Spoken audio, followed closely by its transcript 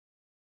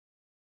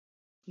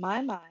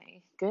My.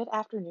 Good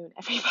afternoon,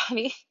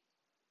 everybody.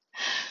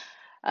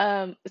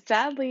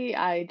 Sadly,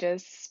 I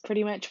just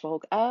pretty much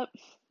woke up.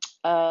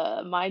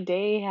 My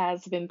day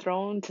has been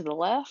thrown to the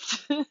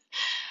left.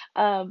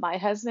 My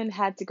husband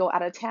had to go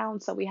out of town,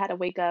 so we had to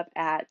wake up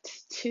at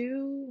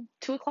two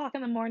o'clock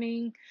in the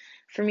morning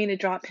for me to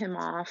drop him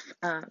off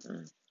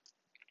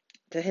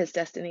to his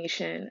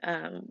destination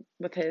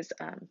with his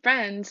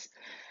friends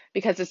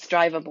because it's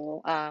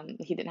drivable.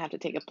 He didn't have to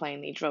take a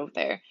plane; he drove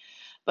there.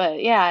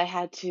 But yeah, I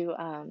had to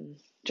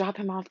drop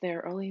him off there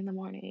early in the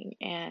morning,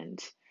 and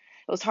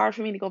it was hard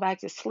for me to go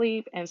back to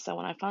sleep. And so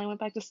when I finally went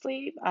back to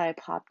sleep, I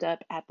popped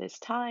up at this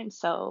time.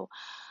 So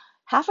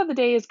half of the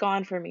day is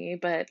gone for me,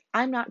 but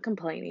I'm not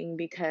complaining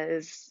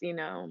because, you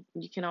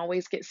can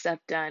always get stuff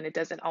done. It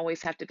doesn't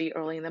always have to be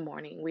early in the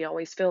morning. We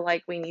always feel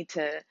like we need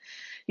to,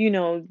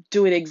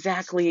 do it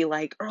exactly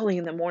like early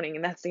in the morning,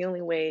 and that's the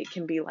only way it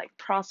can be like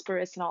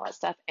prosperous and all that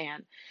stuff.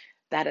 And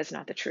that is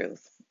not the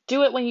truth.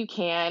 Do it when you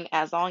can,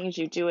 as long as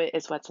you do it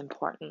is what's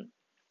important.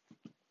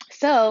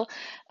 So,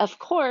 of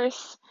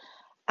course,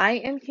 I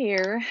am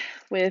here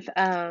with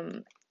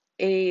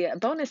a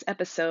bonus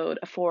episode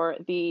for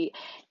the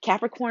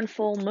Capricorn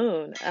full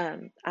moon.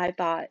 I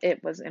thought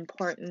it was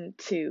important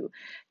to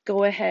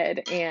go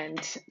ahead and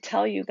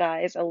tell you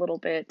guys a little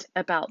bit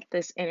about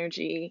this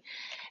energy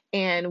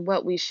and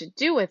what we should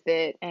do with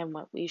it and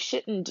what we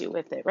shouldn't do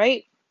with it,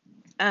 right?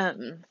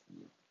 Um,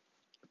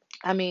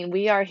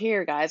 we are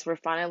here, guys. We're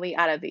finally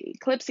out of the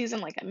eclipse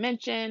season, like I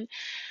mentioned.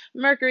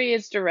 Mercury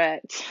is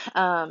direct.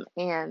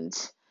 And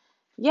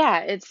yeah,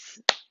 it's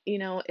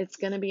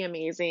going to be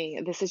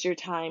amazing. This is your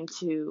time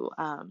to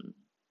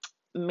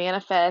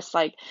manifest,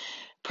 like,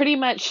 pretty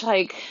much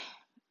like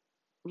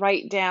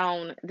write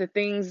down the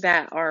things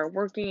that are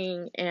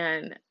working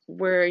and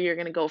where you're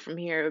going to go from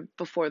here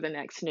before the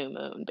next new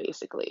moon,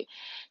 basically.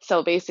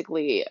 So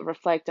basically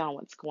reflect on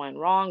what's going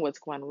wrong, what's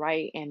going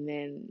right, and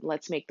then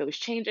let's make those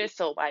changes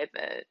so by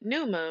the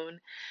new moon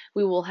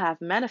we will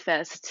have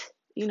manifest,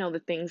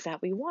 the things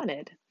that we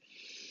wanted.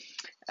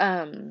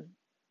 um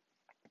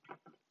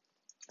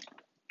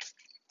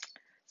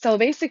so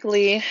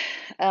basically,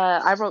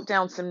 I wrote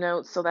down some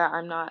notes so that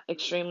I'm not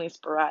extremely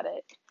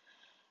sporadic.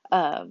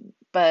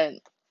 But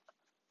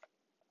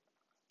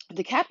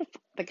the Cap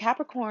the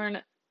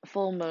Capricorn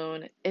full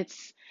moon,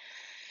 it's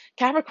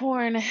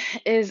Capricorn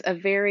is a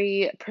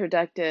very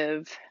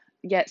productive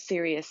yet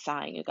serious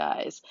sign, you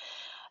guys.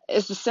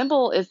 It's the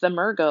symbol is the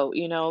mergoat,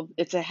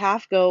 it's a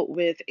half goat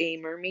with a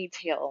mermaid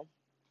tail.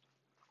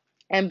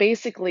 And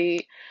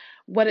basically,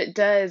 what it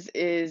does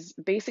is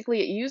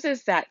basically it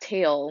uses that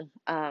tail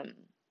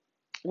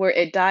where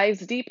it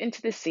dives deep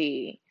into the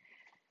sea,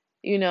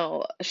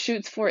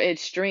 shoots for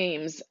its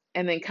dreams,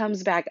 and then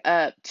comes back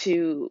up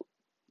to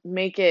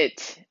make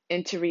it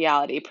into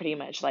reality, pretty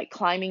much like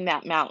climbing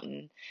that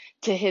mountain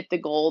to hit the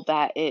goal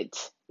that it,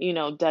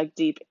 dug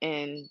deep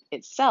in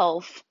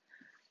itself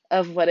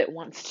of what it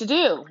wants to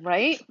do,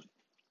 right?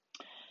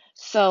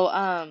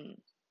 So,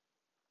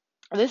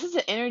 this is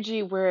an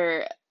energy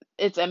where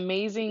it's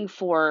amazing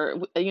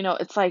for,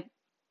 it's like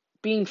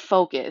being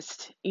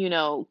focused,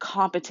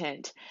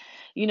 competent.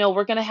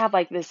 We're going to have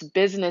like this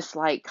business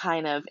like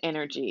kind of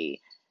energy,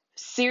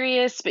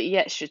 serious but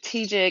yet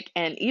strategic,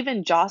 and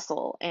even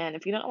jostle. And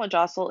if you don't know what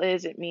jostle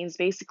is, it means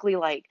basically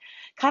like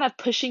kind of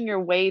pushing your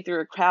way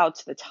through a crowd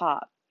to the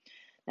top.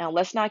 Now,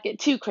 let's not get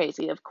too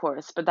crazy, of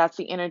course, but that's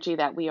the energy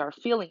that we are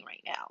feeling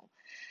right now.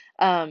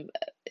 Um,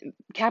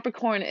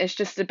 Capricorn is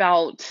just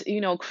about,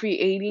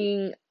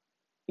 creating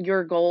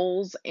your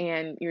goals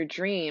and your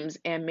dreams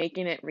and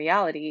making it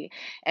reality,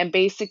 and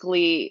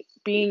basically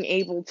being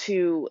able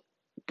to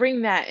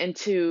bring that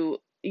into,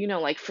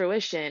 like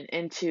fruition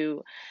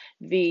into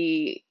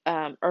the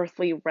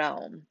earthly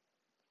realm,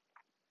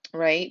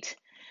 right?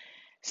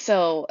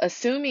 So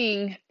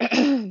assuming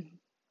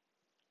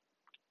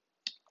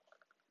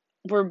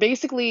we're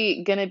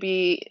basically going to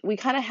be, we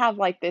kind of have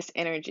like this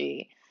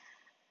energy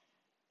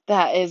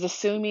that is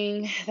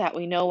assuming that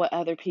we know what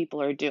other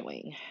people are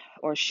doing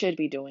or should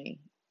be doing,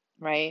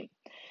 right?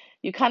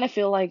 You kind of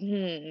feel like,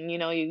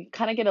 you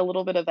kind of get a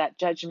little bit of that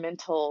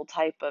judgmental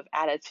type of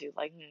attitude,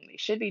 like, they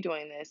should be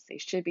doing this, they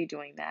should be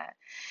doing that.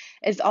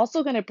 It's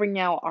also going to bring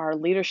out our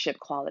leadership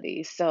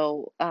qualities.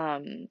 So,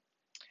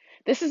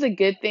 this is a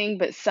good thing,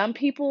 but some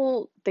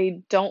people,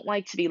 they don't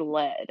like to be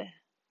led.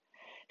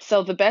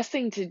 So the best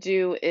thing to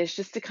do is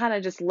just to kind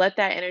of just let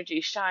that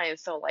energy shine.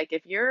 So like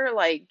if you're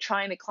like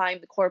trying to climb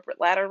the corporate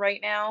ladder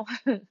right now,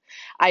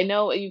 I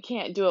know you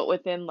can't do it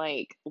within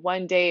like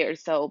one day or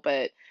so,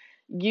 but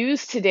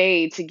use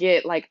today to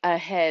get like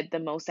ahead the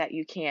most that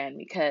you can,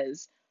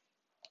 because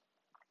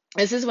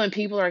this is when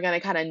people are going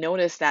to kind of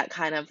notice that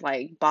kind of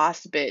like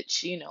boss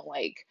bitch,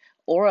 like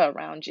aura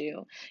around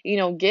you.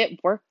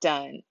 Get work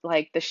done.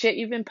 Like the shit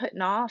you've been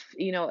putting off,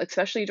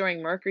 especially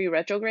during Mercury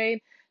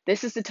retrograde,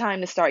 this is the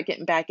time to start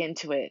getting back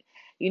into it.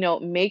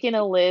 Making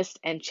a list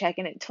and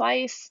checking it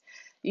twice,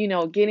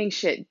 getting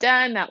shit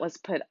done that was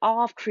put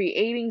off,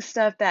 creating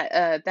stuff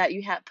that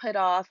you had put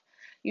off,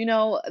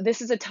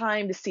 this is a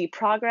time to see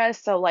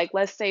progress. So, like,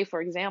 let's say,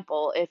 for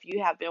example, if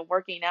you have been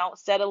working out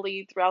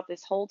steadily throughout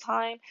this whole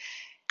time,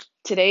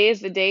 today is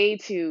the day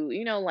to,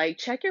 like,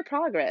 check your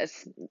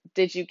progress.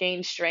 Did you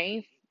gain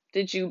strength?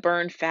 Did you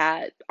burn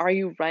fat? Are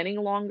you running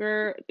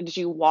longer? Did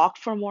you walk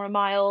for more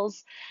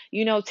miles?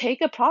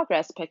 Take a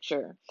progress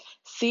picture.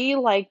 See,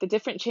 like, the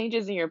different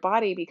changes in your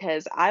body,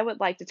 because I would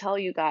like to tell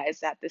you guys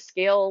that the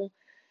scale,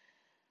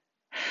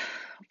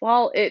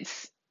 while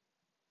it's,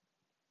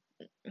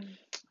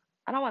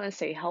 I don't want to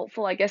say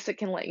helpful, I guess it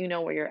can let you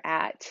know where you're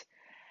at.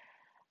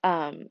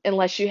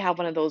 Unless you have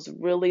one of those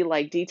really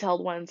like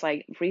detailed ones.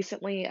 Like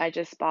recently, I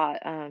just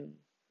bought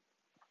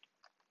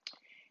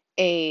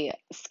a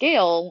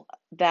scale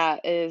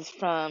that is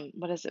from,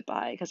 what is it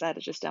by? Because I had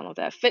to just download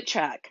that, Fit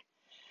Track,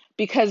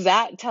 because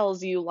that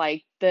tells you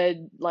like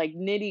the like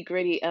nitty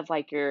gritty of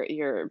like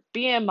your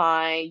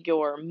BMI,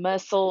 your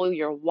muscle,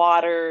 your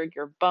water,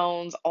 your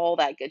bones, all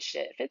that good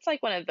shit. If it's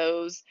like one of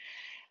those,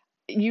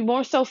 you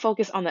more so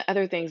focus on the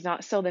other things,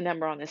 not so the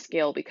number on the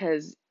scale,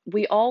 because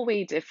we all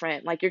weigh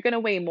different. Like you're gonna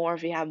weigh more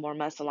if you have more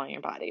muscle on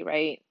your body,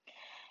 right?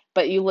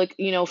 But you look,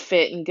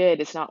 fit and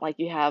good. It's not like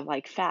you have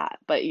like fat,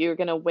 but you're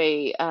gonna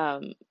weigh,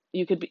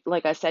 you could be,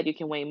 like I said, you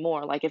can weigh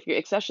more. Like if you're,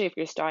 especially if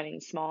you're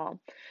starting small,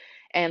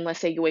 and let's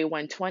say you weigh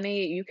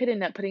 120, you could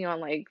end up putting on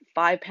like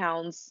 5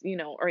 pounds,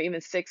 or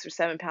even 6 or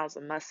 7 pounds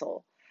of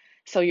muscle.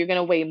 So you're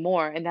gonna weigh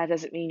more, and that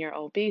doesn't mean you're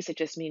obese. It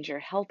just means you're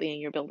healthy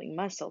and you're building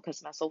muscle,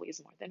 because muscle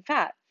weighs more than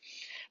fat.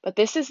 But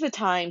this is the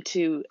time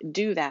to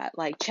do that.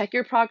 Like check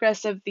your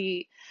progress of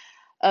the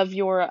of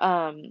your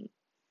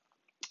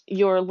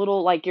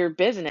little, like, your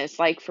business.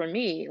 Like for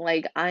me,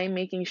 like I'm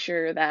making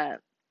sure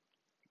that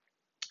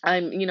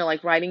I'm,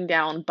 like, writing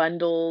down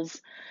bundles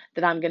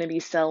that I'm going to be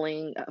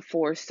selling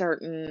for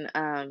certain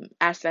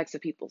aspects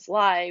of people's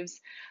lives.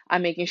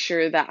 I'm making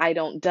sure that I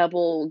don't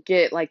double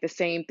get like the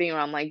same thing, or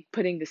I'm like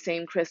putting the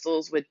same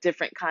crystals with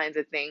different kinds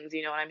of things.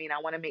 You know what I mean?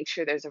 I want to make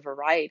sure there's a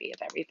variety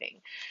of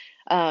everything.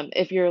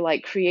 If you're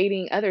like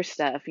creating other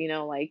stuff,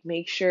 like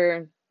make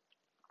sure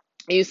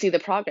you see the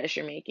progress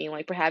you're making.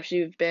 Like perhaps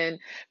you've been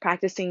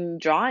practicing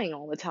drawing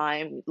all the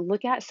time.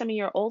 Look at some of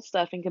your old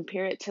stuff and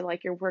compare it to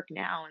like your work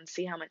now, and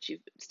see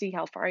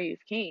how far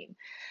you've came.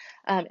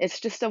 It's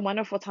just a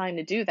wonderful time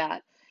to do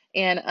that.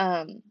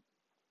 And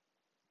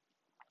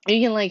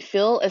you can like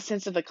feel a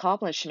sense of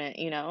accomplishment,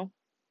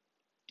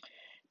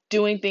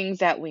 doing things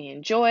that we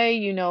enjoy.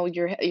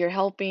 You're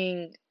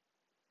helping,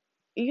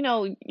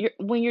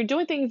 when you're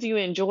doing things you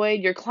enjoy,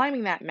 you're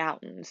climbing that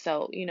mountain.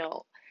 So,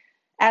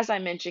 as I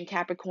mentioned,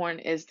 Capricorn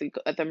is the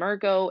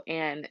Virgo,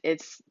 and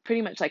it's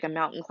pretty much like a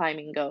mountain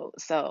climbing goat.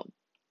 So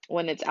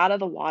when it's out of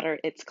the water,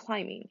 it's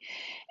climbing.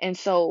 And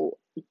so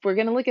we're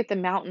going to look at the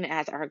mountain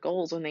as our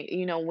goals.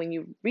 When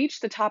you reach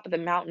the top of the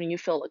mountain, you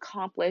feel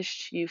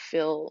accomplished, you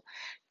feel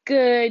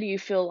good, you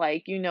feel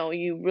like,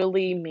 you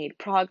really made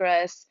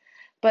progress.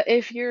 But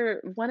if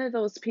you're one of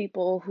those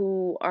people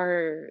who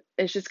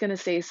is just going to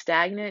stay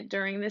stagnant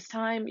during this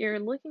time, you're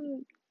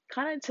looking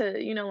kind of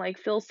to, like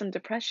feel some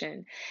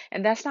depression.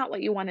 And that's not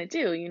what you want to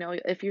do.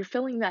 If you're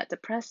feeling that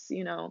depressed,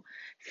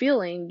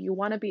 feeling, you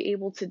want to be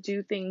able to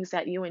do things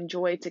that you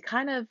enjoy to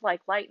kind of like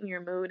lighten your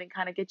mood and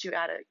kind of get you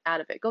out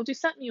of it. Go do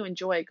something you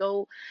enjoy.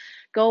 Go,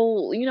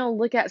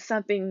 look at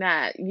something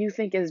that you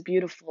think is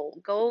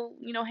beautiful. Go,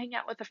 hang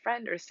out with a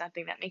friend or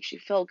something that makes you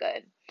feel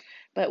good.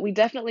 But we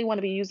definitely want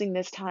to be using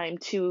this time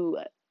to,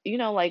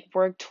 like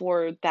work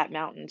toward that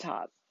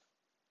mountaintop.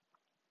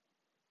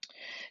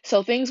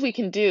 So things we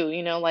can do,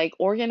 like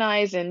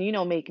organize and,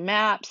 make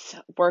maps,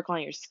 work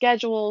on your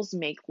schedules,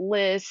 make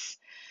lists,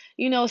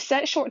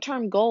 set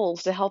short-term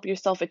goals to help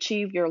yourself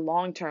achieve your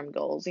long-term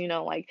goals.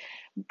 Like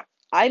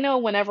I know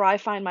whenever I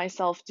find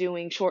myself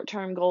doing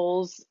short-term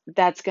goals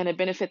that's going to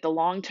benefit the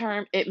long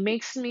term, it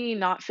makes me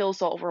not feel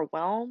so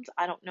overwhelmed.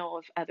 I don't know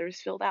if others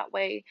feel that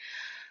way.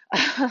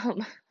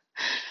 Um,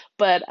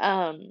 but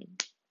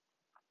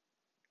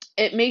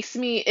it makes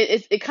me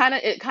it kind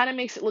of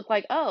makes it look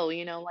like, oh,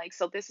 like,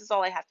 so this is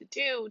all I have to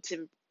do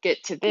to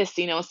get to this,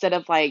 instead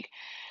of like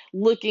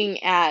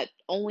looking at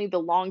only the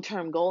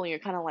long-term goal, and you're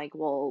kind of like,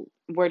 well,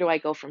 where do I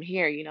go from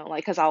here,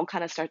 like, because I'll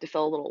kind of start to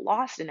feel a little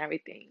lost in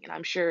everything. And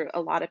I'm sure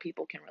a lot of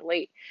people can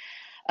relate.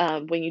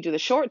 When you do the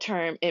short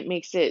term, it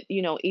makes it,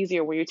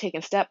 easier, where you're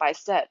taking step by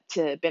step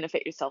to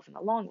benefit yourself in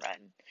the long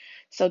run.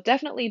 So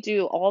definitely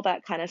do all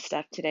that kind of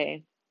stuff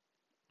today.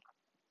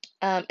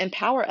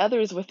 Empower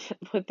others with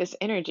with this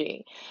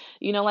energy.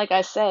 Like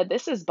I said,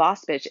 this is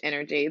boss bitch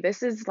energy.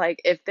 This is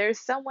like, if there's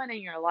someone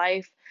in your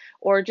life,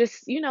 or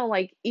just,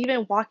 like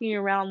even walking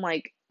around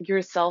like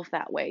yourself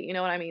that way, you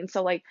know what I mean?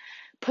 So like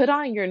put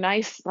on your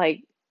nice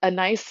like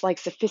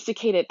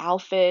sophisticated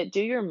outfit,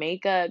 do your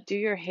makeup, do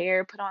your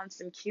hair, put on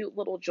some cute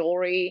little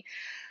jewelry,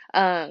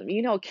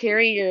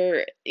 carry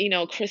your,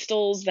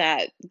 crystals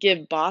that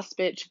give boss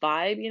bitch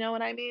vibe, you know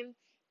what I mean?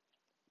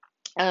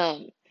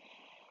 Um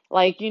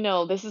Like,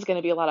 this is going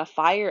to be a lot of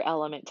fire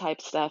element type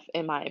stuff,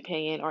 in my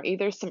opinion, or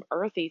either some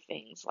earthy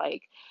things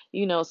like,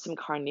 some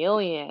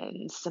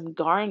carnelian, some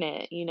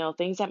garnet,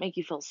 things that make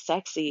you feel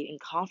sexy and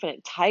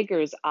confident,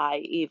 tiger's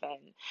eye, even.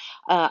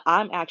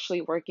 I'm actually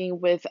working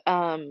with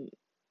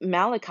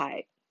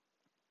malachite,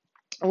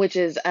 which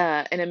is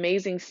an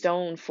amazing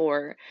stone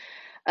for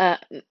uh,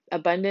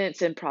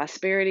 abundance and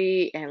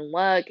prosperity and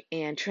luck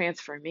and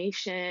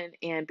transformation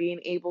and being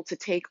able to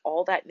take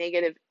all that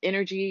negative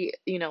energy,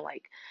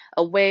 like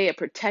away, a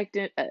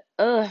protectant,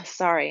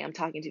 sorry, I'm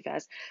talking too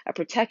fast, a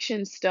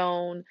protection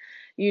stone,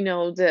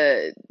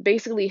 to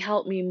basically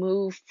help me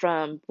move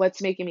from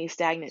what's making me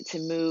stagnant to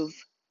move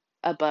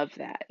above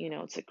that.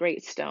 It's a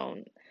great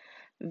stone,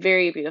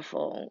 very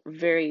beautiful,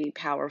 very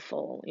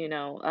powerful,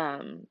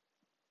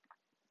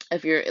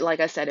 if you're, like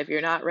I said, if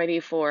you're not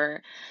ready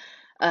for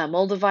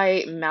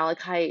Moldavite,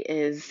 malachite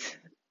is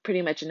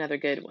pretty much another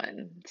good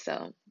one.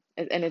 So,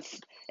 and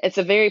it's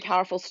a very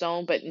powerful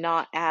stone, but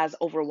not as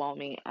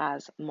overwhelming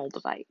as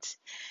Moldavite.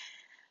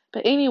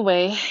 But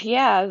anyway,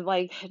 yeah,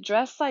 like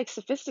dress like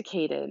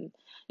sophisticated,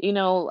 you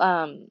know,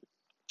 um,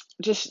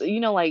 just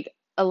like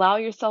allow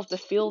yourself to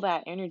feel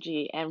that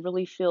energy and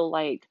really feel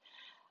like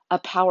a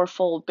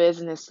powerful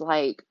business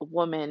like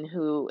woman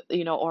who,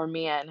 or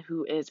man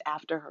who is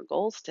after her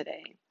goals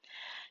today.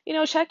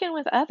 Check in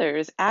with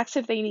others, ask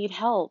if they need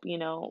help,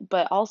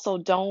 but also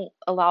don't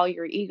allow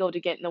your ego to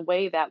get in the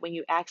way that when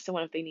you ask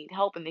someone if they need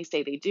help and they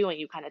say they do and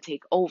you kind of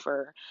take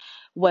over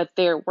what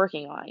they're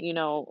working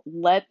on,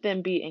 let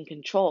them be in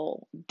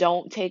control.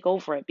 Don't take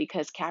over it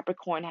because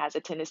Capricorn has a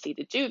tendency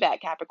to do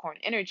that. Capricorn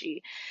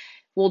energy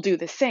will do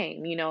the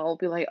same, it'll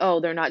be like, oh,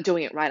 they're not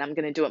doing it right. I'm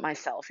going to do it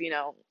myself,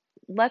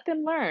 Let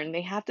them learn.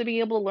 They have to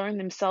be able to learn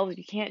themselves.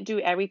 You can't do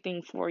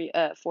everything for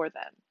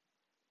them.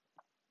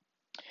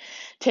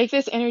 Take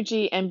this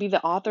energy and be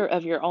the author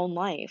of your own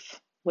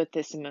life with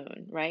this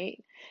moon,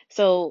 right?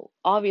 So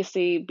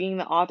obviously being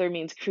the author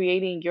means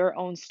creating your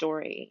own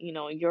story,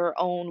 your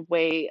own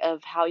way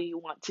of how you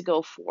want to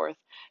go forth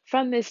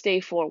from this day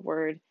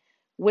forward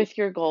with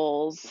your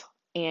goals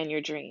and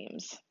your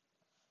dreams.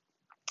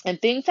 And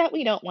things that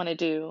we don't want to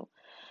do,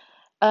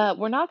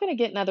 we're not going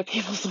to get in other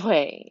people's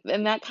way.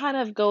 And that kind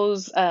of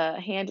goes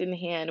hand in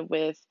hand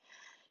with,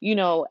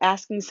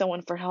 asking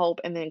someone for help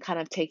and then kind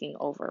of taking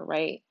over,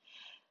 right?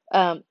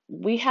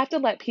 We have to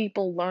let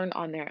people learn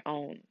on their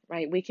own,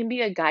 right? We can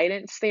be a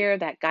guidance there,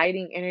 that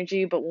guiding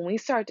energy, but when we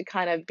start to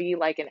kind of be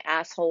like an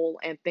asshole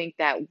and think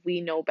that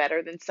we know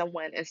better than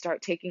someone and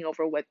start taking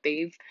over what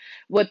they've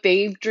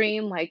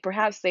dreamed, like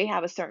perhaps they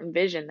have a certain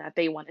vision that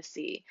they want to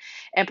see,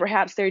 and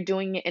perhaps they're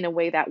doing it in a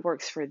way that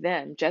works for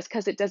them. Just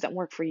because it doesn't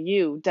work for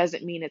you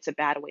doesn't mean it's a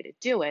bad way to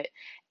do it.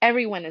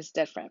 Everyone is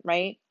different,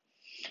 right?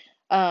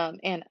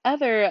 And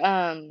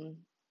other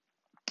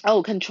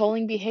Oh,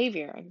 controlling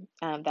behavior.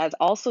 That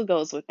also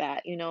goes with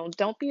that.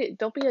 Don't be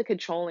a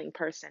controlling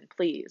person,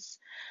 please.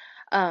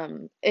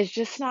 It's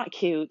just not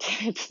cute.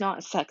 It's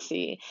not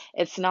sexy.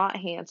 It's not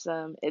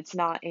handsome. It's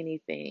not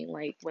anything.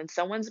 Like when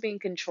someone's being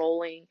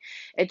controlling,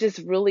 it just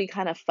really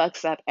kind of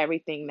fucks up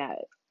everything that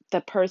the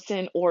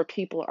person or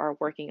people are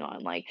working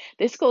on. Like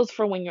this goes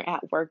for when you're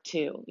at work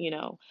too,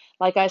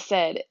 Like I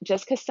said,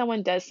 just because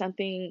someone does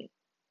something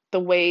the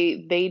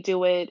way they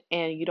do it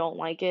and you don't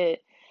like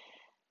it,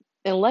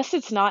 unless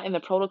it's not in the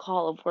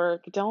protocol of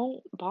work,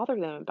 don't bother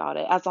them about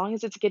it. As long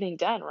as it's getting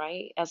done,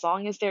 right? As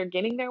long as they're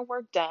getting their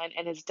work done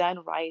and it's done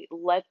right,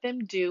 let them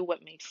do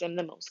what makes them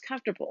the most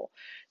comfortable.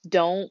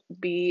 Don't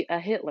be a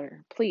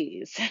Hitler,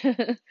 please.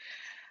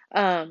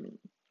 um,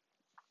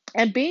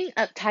 and being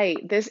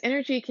uptight, this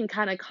energy can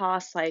kind of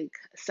cause like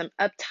some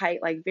uptight,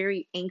 like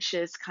very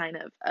anxious kind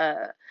of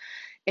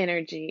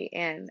energy.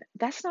 And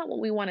that's not what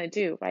we want to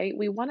do, right?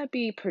 We want to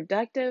be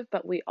productive,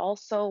 but we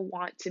also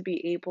want to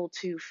be able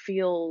to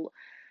feel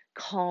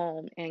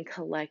calm and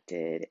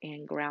collected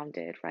and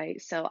grounded,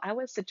 right? So I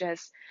would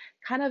suggest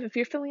kind of if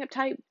you're feeling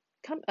uptight,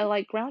 come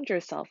like ground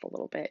yourself a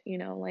little bit,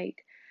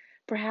 like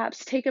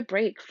perhaps take a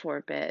break for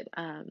a bit.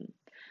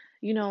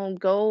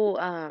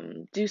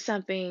 Go do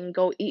something,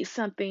 go eat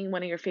something,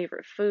 one of your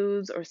favorite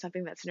foods or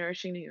something that's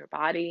nourishing to your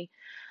body.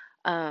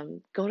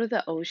 Go to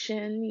the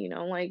ocean,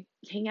 like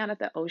hang out at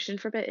the ocean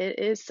for a bit. It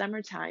is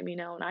summertime,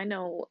 and I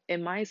know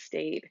in my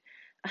state,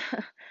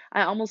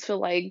 I almost feel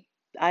like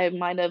I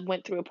might have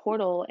went through a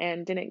portal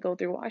and didn't go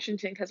through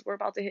Washington because we're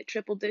about to hit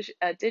triple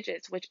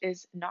digits, which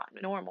is not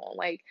normal.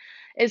 Like,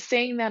 it's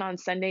saying that on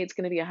Sunday it's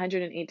going to be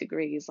 108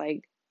 degrees.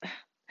 Like,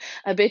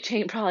 a bitch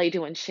ain't probably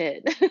doing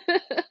shit.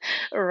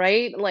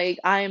 Right? Like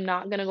I am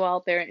not gonna go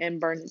out there and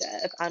burn to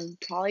death.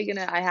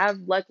 I have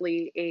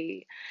luckily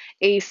a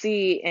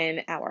AC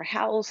in our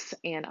house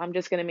and I'm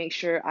just gonna make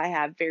sure I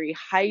have very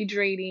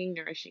hydrating,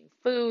 nourishing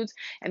foods.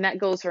 And that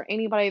goes for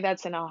anybody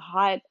that's in a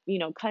hot,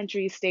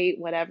 country, state,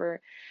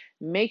 whatever.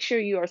 Make sure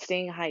you are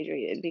staying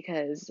hydrated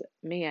because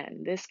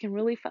man, this can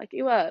really fuck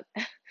you up,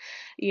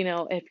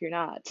 if you're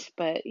not.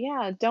 But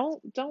yeah,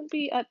 don't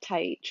be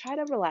uptight. Try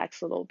to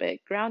relax a little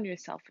bit, ground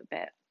yourself a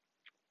bit.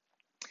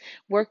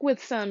 Work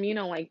with some,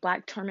 like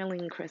black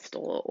tourmaline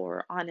crystal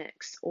or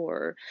onyx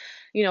or,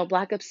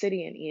 black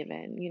obsidian,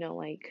 even,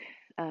 like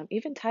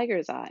even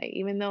tiger's eye,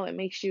 even though it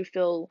makes you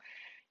feel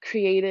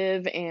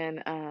creative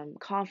and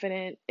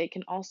confident, it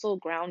can also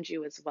ground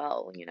you as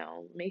well.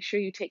 Make sure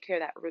you take care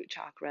of that root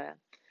chakra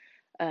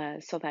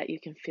so that you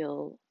can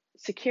feel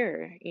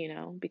secure,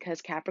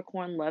 because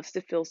Capricorn loves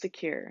to feel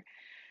secure.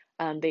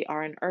 They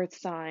are an earth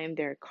sign,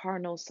 they're a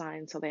cardinal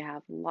sign, so they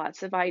have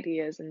lots of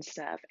ideas and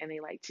stuff, and they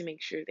like to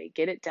make sure they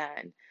get it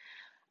done.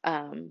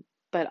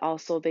 But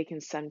also they can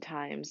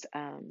sometimes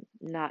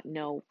not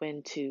know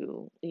when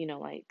to,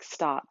 like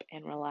stop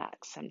and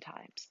relax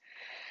sometimes.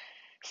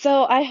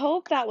 So I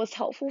hope that was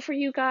helpful for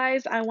you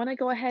guys. I want to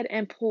go ahead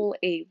and pull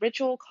a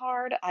ritual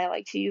card. I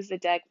like to use the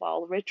deck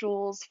Wild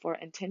Rituals for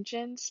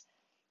Intentions.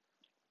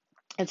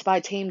 It's by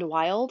Tamed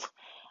Wild.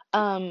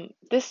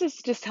 This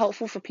is just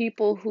helpful for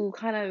people who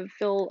kind of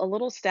feel a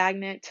little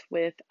stagnant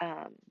with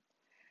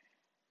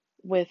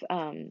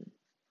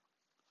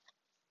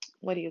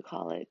what do you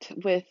call it?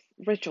 With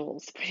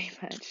rituals, pretty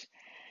much.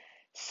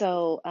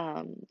 So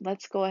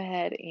let's go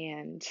ahead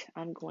and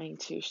I'm going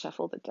to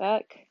shuffle the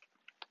deck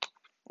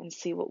and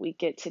see what we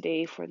get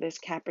today for this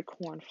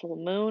Capricorn full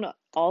moon.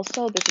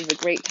 Also, this is a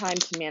great time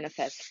to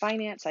manifest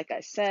finance. Like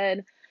I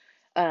said,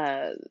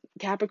 uh,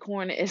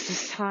 Capricorn is a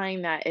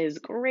sign that is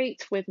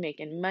great with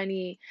making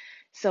money.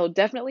 So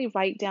definitely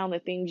write down the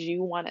things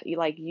you want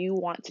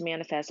to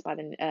manifest by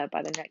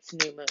the next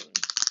new moon,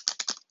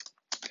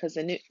 because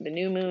the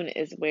new moon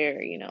is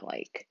where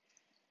like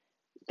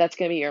that's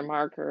going to be your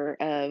marker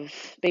of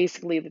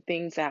basically the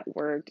things that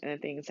worked and the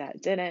things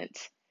that didn't,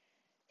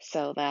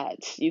 so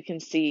that you can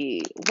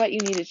see what you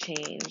need to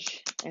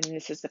change. And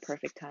this is the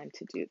perfect time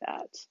to do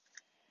that.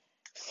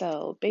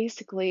 So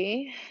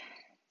basically,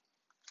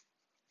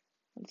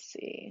 let's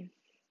see.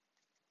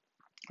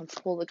 Let's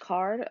pull the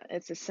card.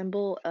 It's a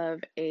symbol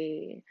of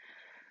a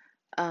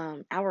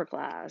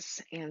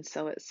hourglass. And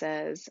so it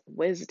says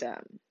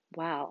wisdom.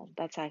 Wow,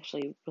 that's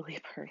actually really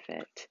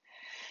perfect.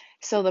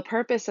 So the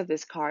purpose of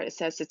this card, it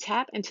says to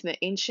tap into the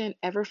ancient,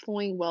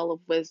 ever-flowing well of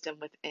wisdom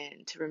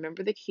within, to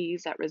remember the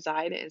keys that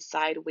reside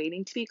inside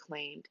waiting to be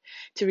claimed,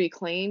 to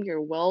reclaim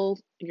your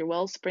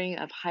wellspring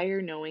of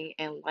higher knowing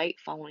and light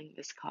following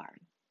this card.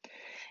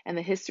 And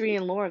the history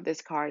and lore of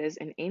this card is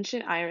in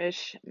ancient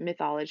Irish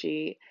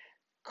mythology.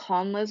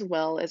 Conla's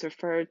Well is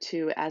referred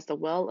to as the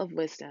Well of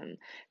Wisdom,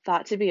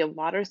 thought to be a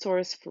water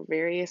source for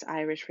various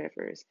Irish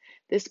rivers.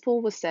 This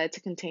pool was said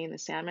to contain the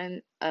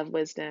salmon of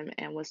wisdom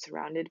and was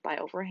surrounded by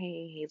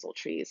overhanging hazel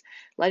trees.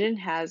 Legend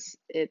has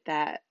it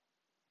that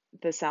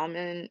the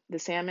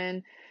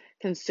salmon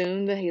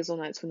consumed the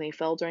hazelnuts when they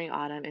fell during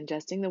autumn,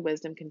 ingesting the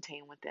wisdom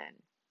contained within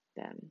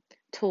them.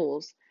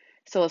 Tools.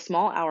 So a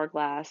small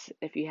hourglass,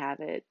 if you have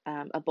it,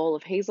 a bowl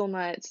of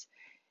hazelnuts,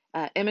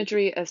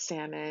 imagery of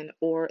salmon,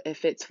 or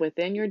if it's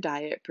within your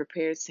diet,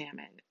 prepared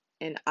salmon,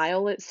 an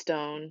eyelet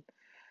stone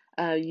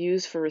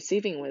used for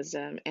receiving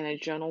wisdom, and a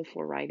journal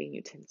for writing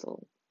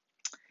utensil.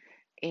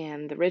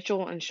 And the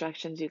ritual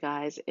instructions, you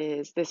guys,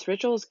 is this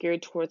ritual is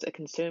geared towards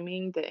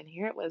consuming the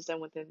inherent wisdom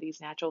within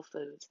these natural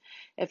foods.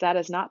 If that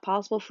is not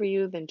possible for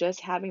you, then just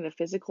having the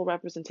physical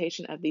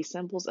representation of these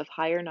symbols of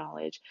higher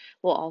knowledge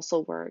will also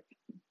work.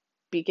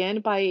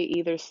 Begin by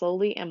either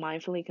slowly and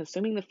mindfully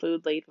consuming the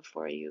food laid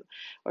before you,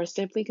 or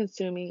simply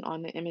consuming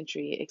on the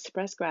imagery.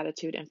 Express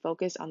gratitude and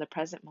focus on the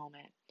present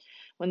moment.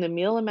 When the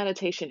meal and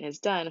meditation is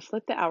done,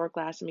 flip the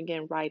hourglass and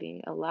begin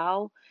writing.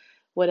 Allow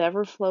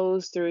whatever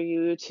flows through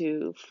you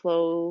to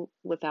flow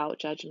without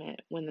judgment.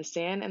 When the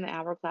sand in the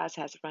hourglass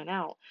has run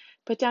out,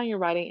 put down your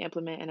writing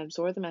implement and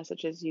absorb the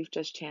messages you've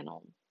just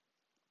channeled.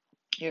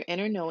 Your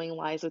inner knowing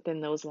lies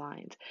within those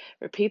lines.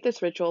 Repeat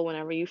this ritual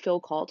whenever you feel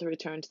called to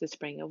return to the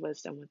spring of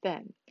wisdom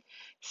within.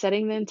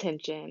 Setting the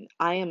intention,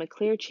 I am a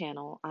clear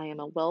channel, I am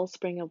a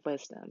wellspring of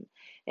wisdom.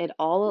 It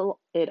all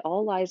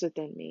lies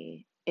within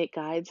me. It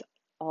guides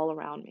all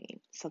around me.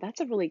 So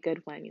that's a really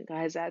good one, you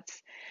guys.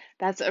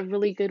 That's a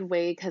really good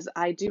way, because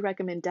I do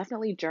recommend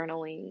definitely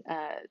journaling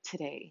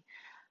today,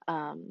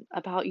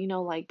 about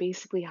like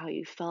basically how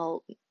you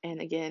felt,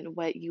 and again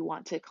what you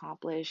want to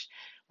accomplish,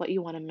 what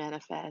you want to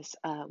manifest,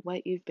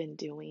 what you've been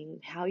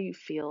doing, how you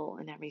feel,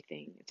 and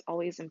everything. It's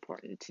always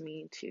important to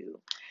me to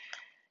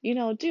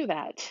do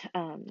that.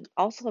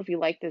 Also, if you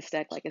like this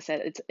deck, like I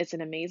said, it's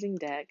an amazing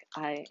deck.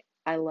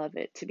 I love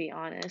it, to be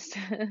honest.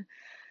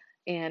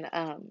 And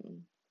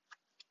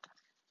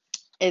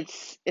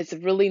it's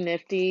really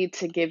nifty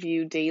to give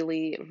you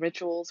daily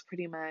rituals,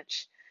 pretty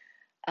much.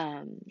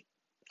 um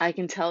I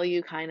can tell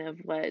you kind of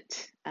what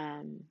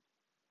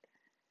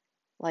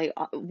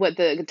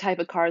the type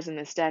of cards in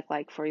this deck.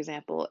 Like, for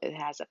example, it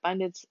has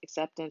abundance,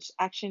 acceptance,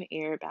 action,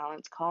 air,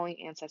 balance,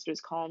 calling,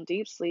 ancestors, calm,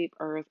 deep sleep,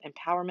 earth,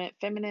 empowerment,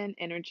 feminine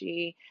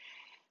energy,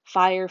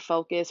 fire,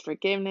 focus,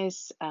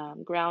 forgiveness,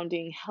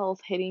 grounding, health,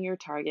 hitting your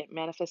target,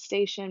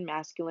 manifestation,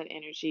 masculine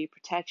energy,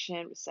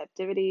 protection,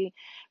 receptivity,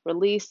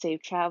 release,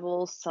 safe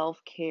travel,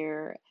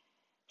 self-care,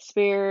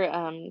 spare,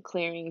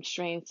 clearing,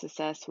 strength,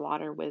 success,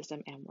 water,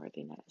 wisdom, and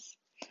worthiness.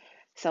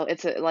 So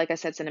it's like I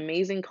said, it's an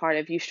amazing card.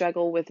 If you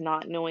struggle with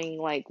not knowing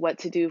like what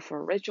to do for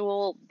a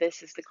ritual,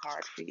 this is the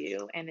card for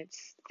you. And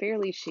it's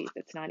fairly cheap.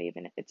 It's not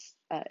even it's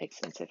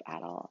expensive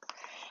at all.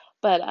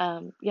 But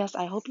yes,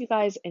 I hope you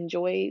guys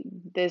enjoy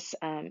this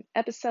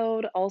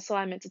episode. Also,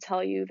 I meant to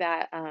tell you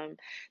that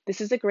this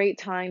is a great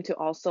time to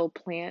also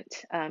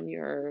plant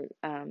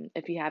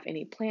if you have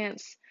any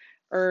plants,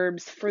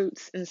 herbs,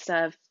 fruits, and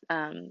stuff.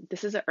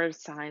 This is an earth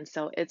sign,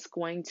 so it's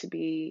going to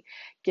be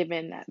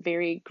given that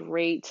very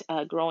great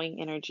growing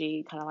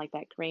energy, kind of like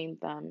that green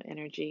thumb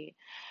energy.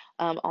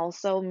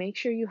 Also, make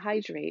sure you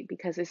hydrate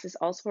because this is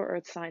also an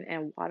earth sign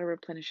and water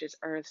replenishes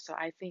earth. So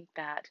I think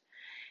that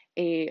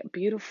a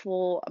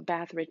beautiful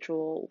bath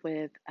ritual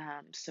with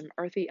some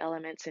earthy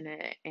elements in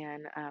it.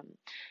 And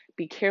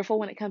be careful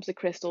when it comes to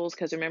crystals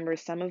because remember,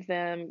 some of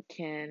them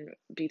can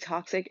be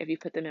toxic if you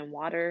put them in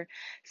water.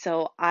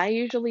 So I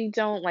usually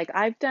don't like,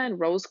 I've done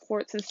rose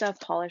quartz and stuff,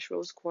 polished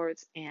rose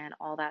quartz and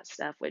all that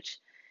stuff, which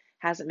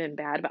hasn't been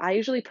bad, but I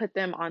usually put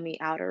them on the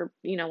outer,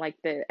 like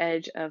the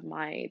edge of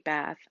my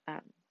bath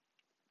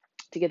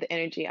to get the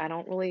energy. I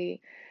don't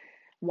really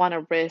want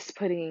to risk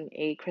putting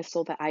a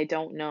crystal that I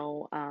don't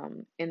know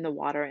in the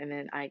water and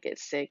then I get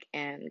sick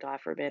and God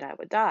forbid I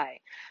would die.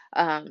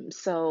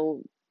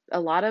 So a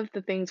lot of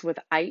the things with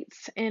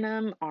ites in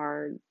them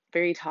are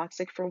very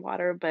toxic for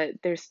water, but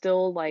there's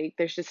still like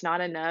there's just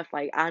not enough.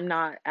 Like I'm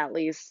not at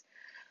least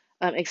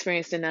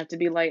experienced enough to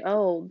be like,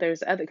 oh,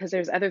 there's other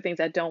things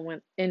that don't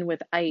went in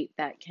with ite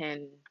that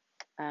can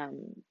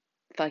um,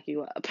 fuck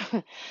you up.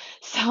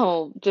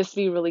 So just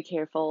be really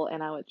careful,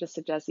 and I would just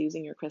suggest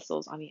using your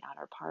crystals on the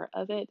outer part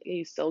of it.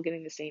 You're still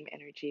getting the same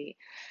energy.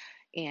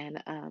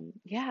 And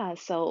yeah,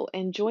 so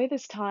enjoy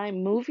this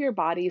time. Move your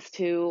bodies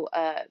to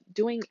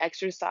doing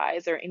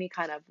exercise or any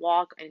kind of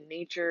walk in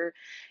nature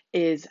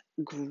is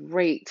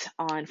great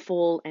on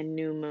full and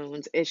new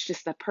moons. It's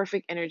just the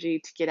perfect energy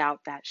to get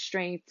out that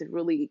strength to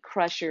really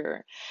crush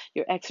your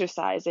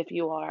exercise if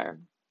you are.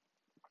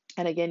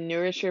 And again,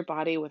 nourish your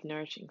body with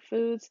nourishing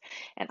foods.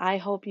 And I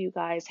hope you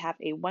guys have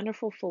a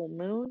wonderful full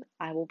moon.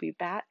 I will be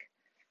back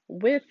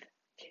with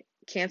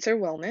Cancer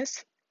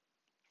Wellness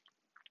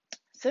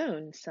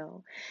soon.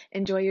 So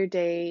enjoy your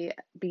day,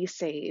 be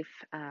safe,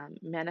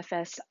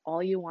 manifest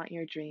all you want in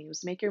your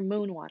dreams. Make your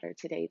moon water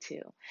today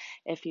too,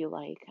 if you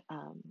like,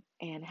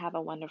 and have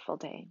a wonderful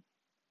day.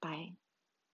 Bye.